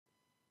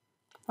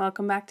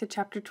Welcome back to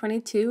Chapter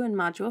 22 in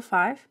Module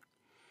 5.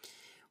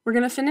 We're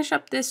going to finish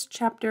up this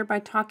chapter by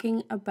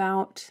talking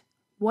about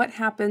what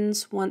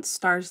happens once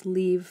stars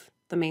leave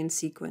the main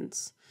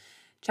sequence.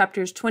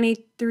 Chapters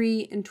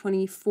 23 and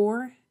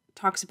 24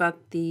 talks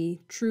about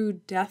the true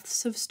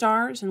deaths of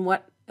stars and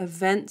what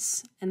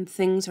events and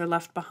things are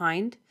left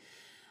behind.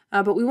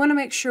 But we want to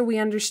make sure we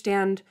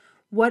understand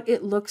what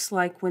it looks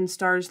like when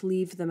stars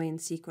leave the main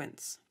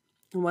sequence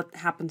and what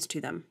happens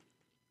to them.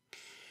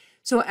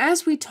 So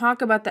as we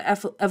talk about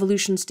the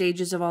evolution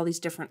stages of all these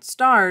different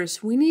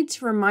stars, we need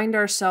to remind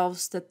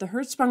ourselves that the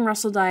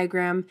Hertzsprung-Russell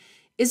diagram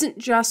isn't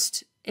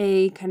just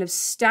a kind of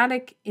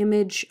static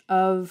image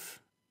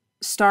of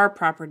star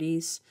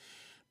properties,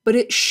 but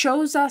it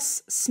shows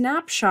us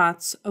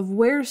snapshots of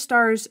where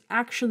stars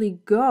actually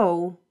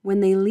go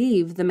when they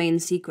leave the main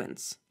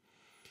sequence.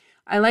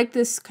 I like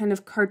this kind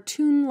of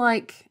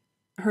cartoon-like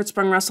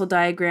Hertzsprung-Russell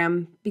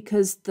diagram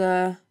because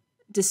the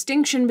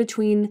distinction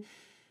between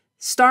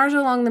stars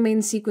along the main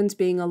sequence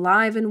being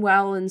alive and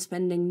well and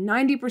spending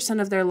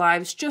 90% of their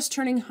lives just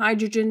turning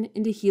hydrogen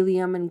into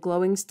helium and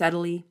glowing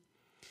steadily,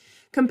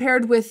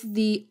 compared with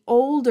the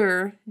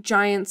older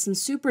giants and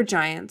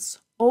supergiants,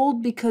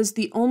 old because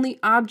the only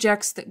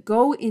objects that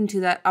go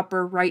into that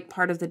upper right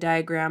part of the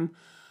diagram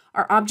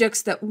are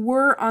objects that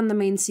were on the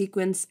main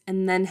sequence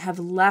and then have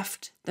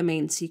left the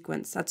main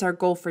sequence. That's our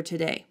goal for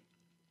today.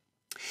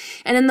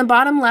 And in the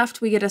bottom left,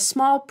 we get a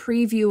small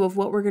preview of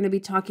what we're going to be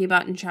talking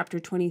about in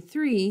Chapter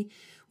 23,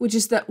 which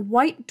is that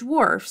white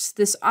dwarfs,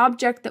 this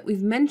object that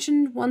we've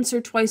mentioned once or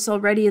twice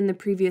already in the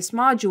previous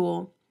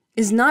module,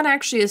 is not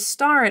actually a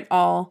star at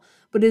all,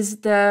 but is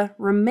the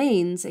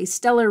remains, a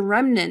stellar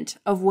remnant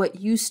of what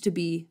used to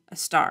be a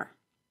star.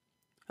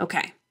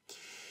 Okay.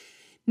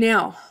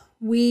 Now,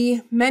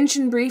 we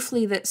mentioned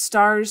briefly that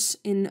stars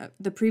in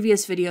the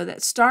previous video,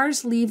 that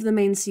stars leave the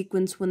main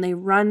sequence when they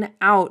run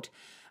out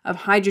of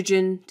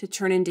hydrogen to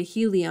turn into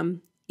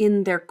helium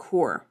in their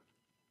core.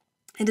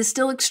 It is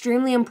still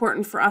extremely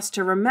important for us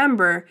to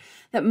remember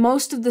that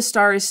most of the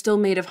star is still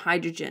made of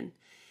hydrogen.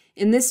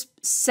 In this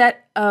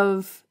set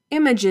of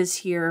images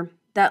here,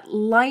 that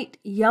light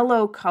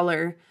yellow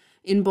color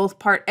in both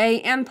part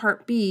A and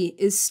part B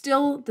is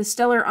still the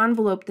stellar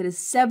envelope that is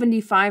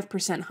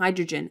 75%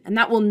 hydrogen, and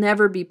that will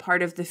never be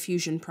part of the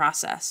fusion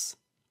process.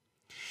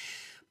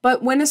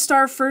 But when a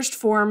star first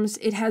forms,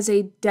 it has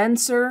a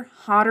denser,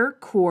 hotter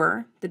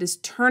core that is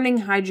turning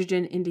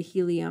hydrogen into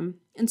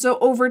helium. And so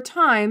over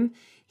time,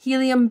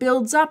 helium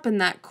builds up in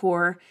that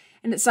core,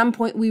 and at some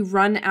point we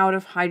run out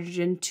of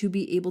hydrogen to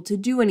be able to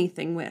do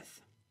anything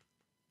with.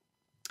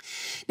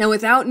 Now,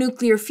 without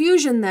nuclear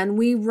fusion, then,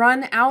 we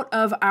run out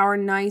of our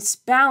nice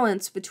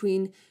balance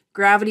between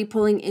gravity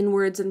pulling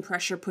inwards and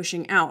pressure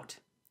pushing out.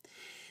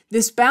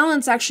 This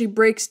balance actually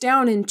breaks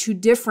down in two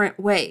different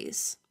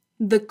ways.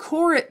 The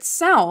core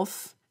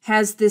itself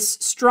has this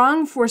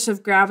strong force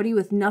of gravity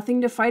with nothing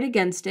to fight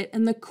against it,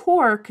 and the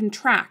core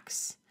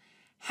contracts.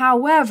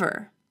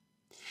 However,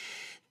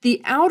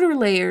 the outer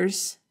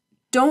layers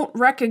don't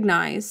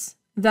recognize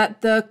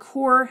that the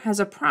core has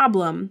a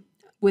problem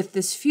with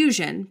this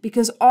fusion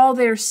because all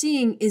they're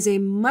seeing is a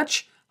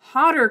much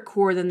hotter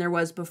core than there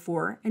was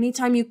before.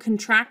 Anytime you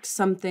contract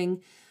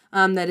something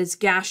that is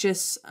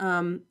gaseous,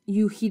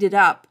 you heat it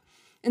up.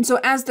 And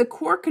so as the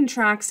core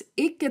contracts,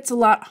 it gets a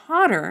lot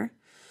hotter,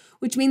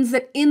 which means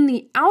that in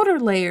the outer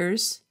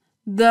layers,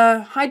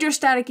 the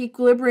hydrostatic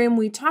equilibrium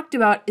we talked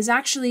about is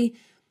actually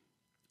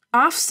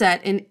offset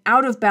and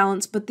out of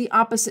balance, but the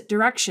opposite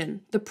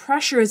direction. The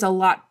pressure is a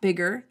lot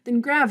bigger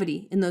than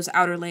gravity in those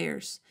outer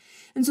layers.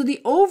 And so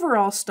the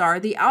overall star,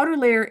 the outer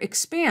layer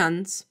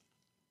expands.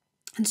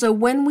 And so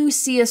when we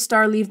see a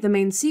star leave the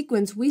main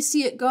sequence, we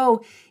see it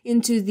go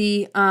into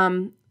the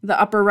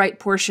upper right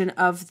portion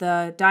of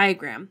the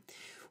diagram.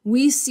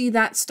 We see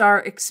that star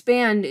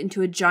expand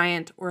into a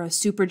giant or a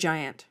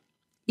supergiant,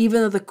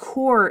 even though the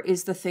core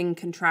is the thing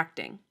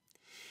contracting.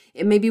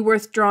 It may be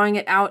worth drawing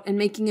it out and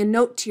making a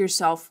note to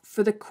yourself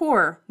for the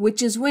core,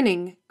 which is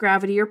winning,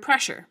 gravity or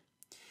pressure.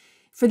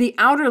 For the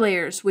outer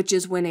layers, which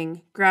is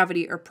winning,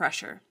 gravity or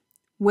pressure,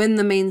 when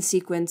the main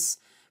sequence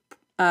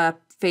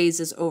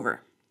phase is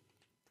over.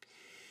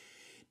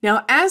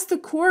 Now, as the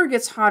core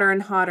gets hotter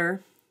and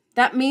hotter,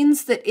 that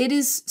means that it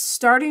is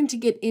starting to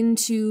get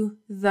into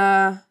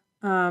the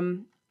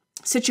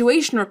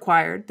situation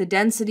required, the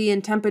density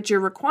and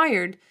temperature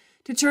required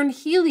to turn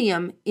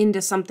helium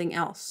into something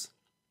else.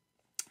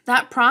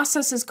 That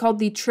process is called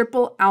the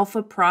triple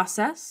alpha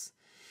process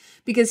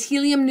because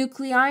helium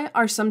nuclei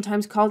are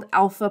sometimes called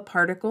alpha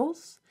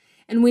particles,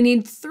 and we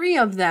need 3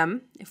 of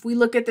them. If we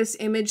look at this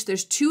image,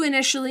 there's 2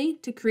 initially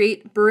to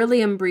create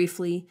beryllium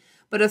briefly,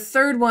 but a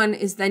third one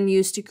is then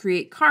used to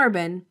create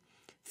carbon.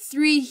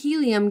 3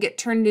 helium get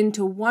turned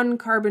into 1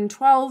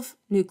 carbon-12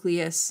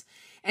 nucleus,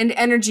 and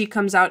energy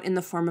comes out in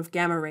the form of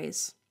gamma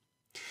rays.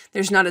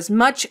 There's not as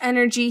much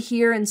energy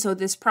here, and so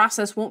this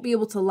process won't be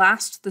able to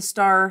last the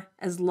star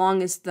as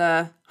long as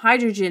the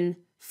hydrogen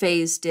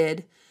phase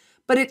did,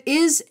 but it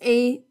is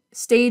a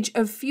stage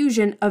of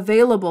fusion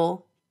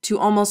available to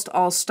almost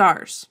all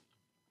stars.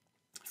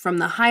 from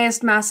the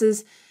highest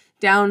masses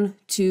down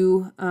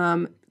to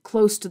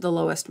close to the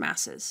lowest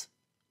masses.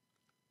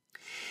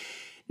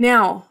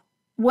 Now,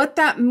 what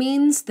that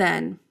means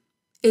then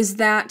is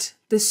that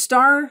the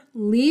star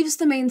leaves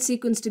the main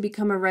sequence to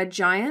become a red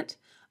giant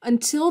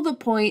until the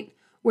point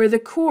where the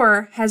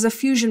core has a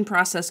fusion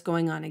process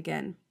going on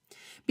again.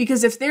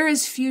 Because if there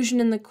is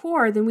fusion in the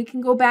core, then we can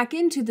go back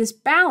into this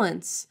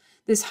balance,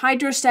 this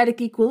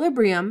hydrostatic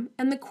equilibrium,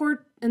 and the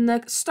core and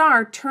the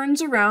star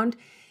turns around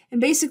and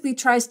basically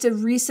tries to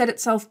reset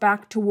itself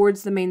back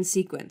towards the main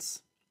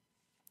sequence.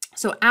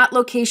 So at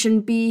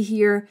location B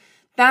here,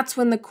 that's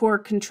when the core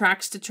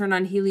contracts to turn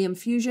on helium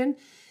fusion,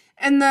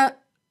 and the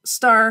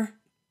star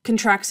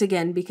contracts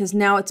again because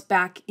now it's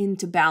back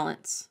into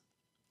balance.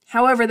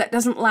 However, that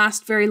doesn't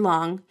last very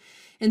long,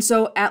 and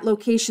so at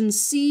location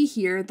C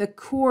here, the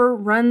core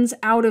runs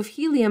out of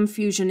helium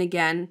fusion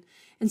again,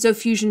 and so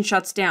fusion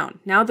shuts down.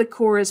 Now the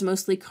core is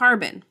mostly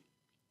carbon.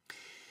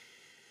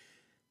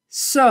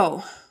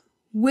 So,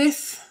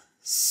 with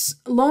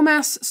low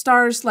mass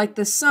stars like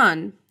the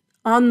Sun,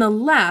 on the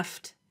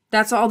left,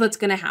 that's all that's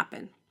going to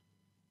happen.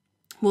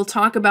 We'll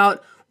talk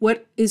about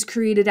what is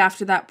created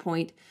after that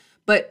point,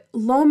 but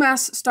low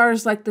mass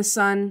stars like the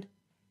Sun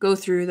go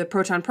through the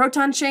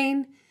proton-proton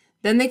chain,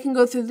 then they can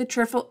go through the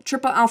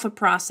triple alpha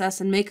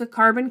process and make a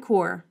carbon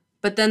core,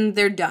 but then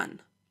they're done.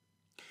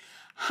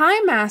 High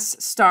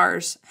mass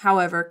stars,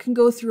 however, can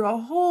go through a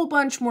whole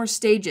bunch more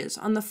stages.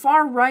 On the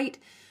far right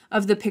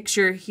of the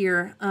picture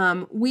here,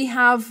 we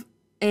have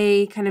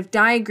a kind of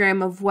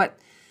diagram of what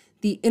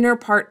the inner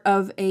part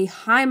of a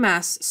high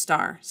mass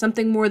star,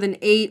 something more than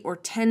 8 or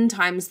 10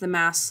 times the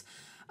mass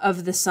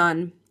of the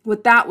Sun,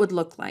 what that would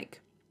look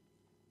like.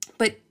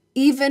 But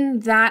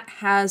even that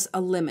has a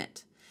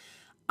limit.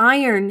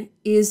 Iron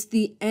is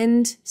the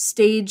end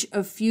stage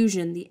of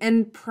fusion, the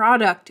end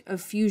product of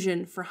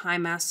fusion for high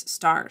mass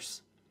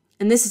stars.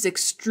 And this is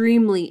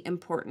extremely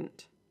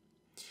important.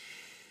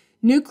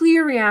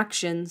 Nuclear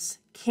reactions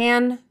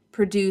can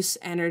produce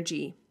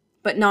energy,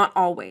 but not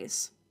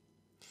always.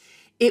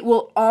 It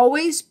will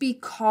always be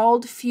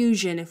called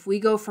fusion if we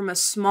go from a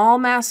small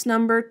mass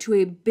number to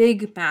a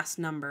big mass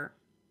number.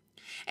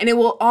 And it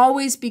will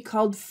always be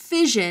called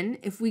fission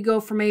if we go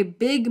from a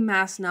big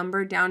mass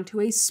number down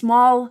to a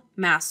small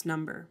mass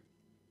number.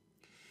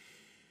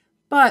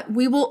 But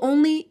we will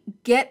only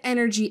get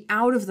energy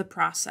out of the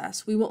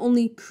process. We will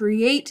only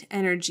create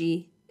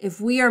energy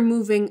if we are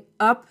moving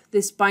up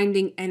this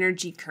binding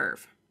energy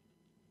curve.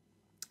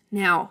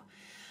 Now,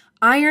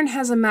 iron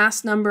has a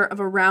mass number of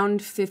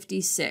around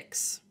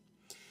 56.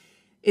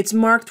 It's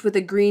marked with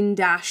a green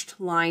dashed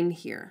line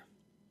here.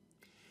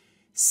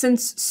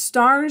 Since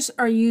stars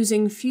are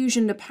using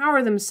fusion to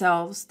power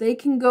themselves, they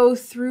can go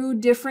through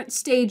different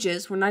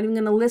stages. We're not even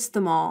going to list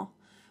them all.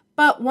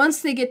 But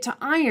once they get to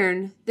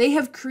iron, they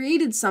have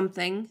created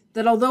something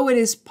that, although it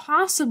is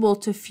possible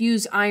to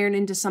fuse iron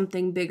into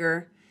something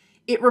bigger,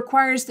 it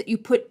requires that you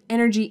put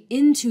energy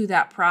into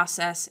that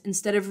process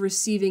instead of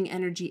receiving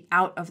energy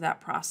out of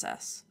that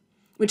process,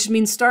 which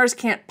means stars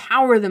can't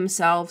power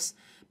themselves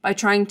by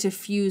trying to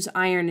fuse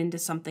iron into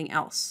something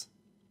else.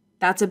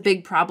 That's a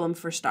big problem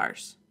for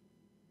stars.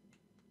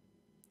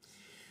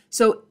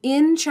 So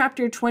in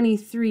chapter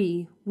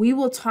 23, we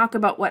will talk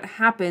about what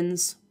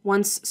happens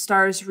once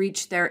stars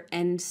reach their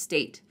end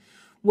state,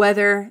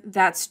 whether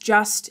that's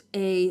just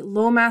a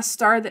low mass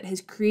star that has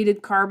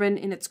created carbon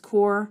in its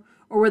core,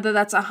 or whether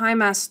that's a high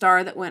mass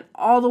star that went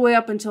all the way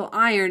up until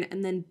iron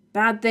and then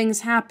bad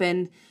things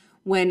happen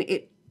when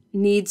it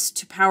needs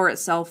to power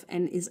itself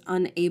and is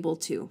unable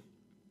to.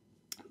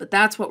 But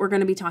that's what we're going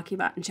to be talking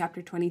about in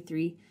chapter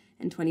 23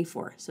 and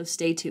 24, so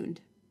stay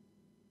tuned.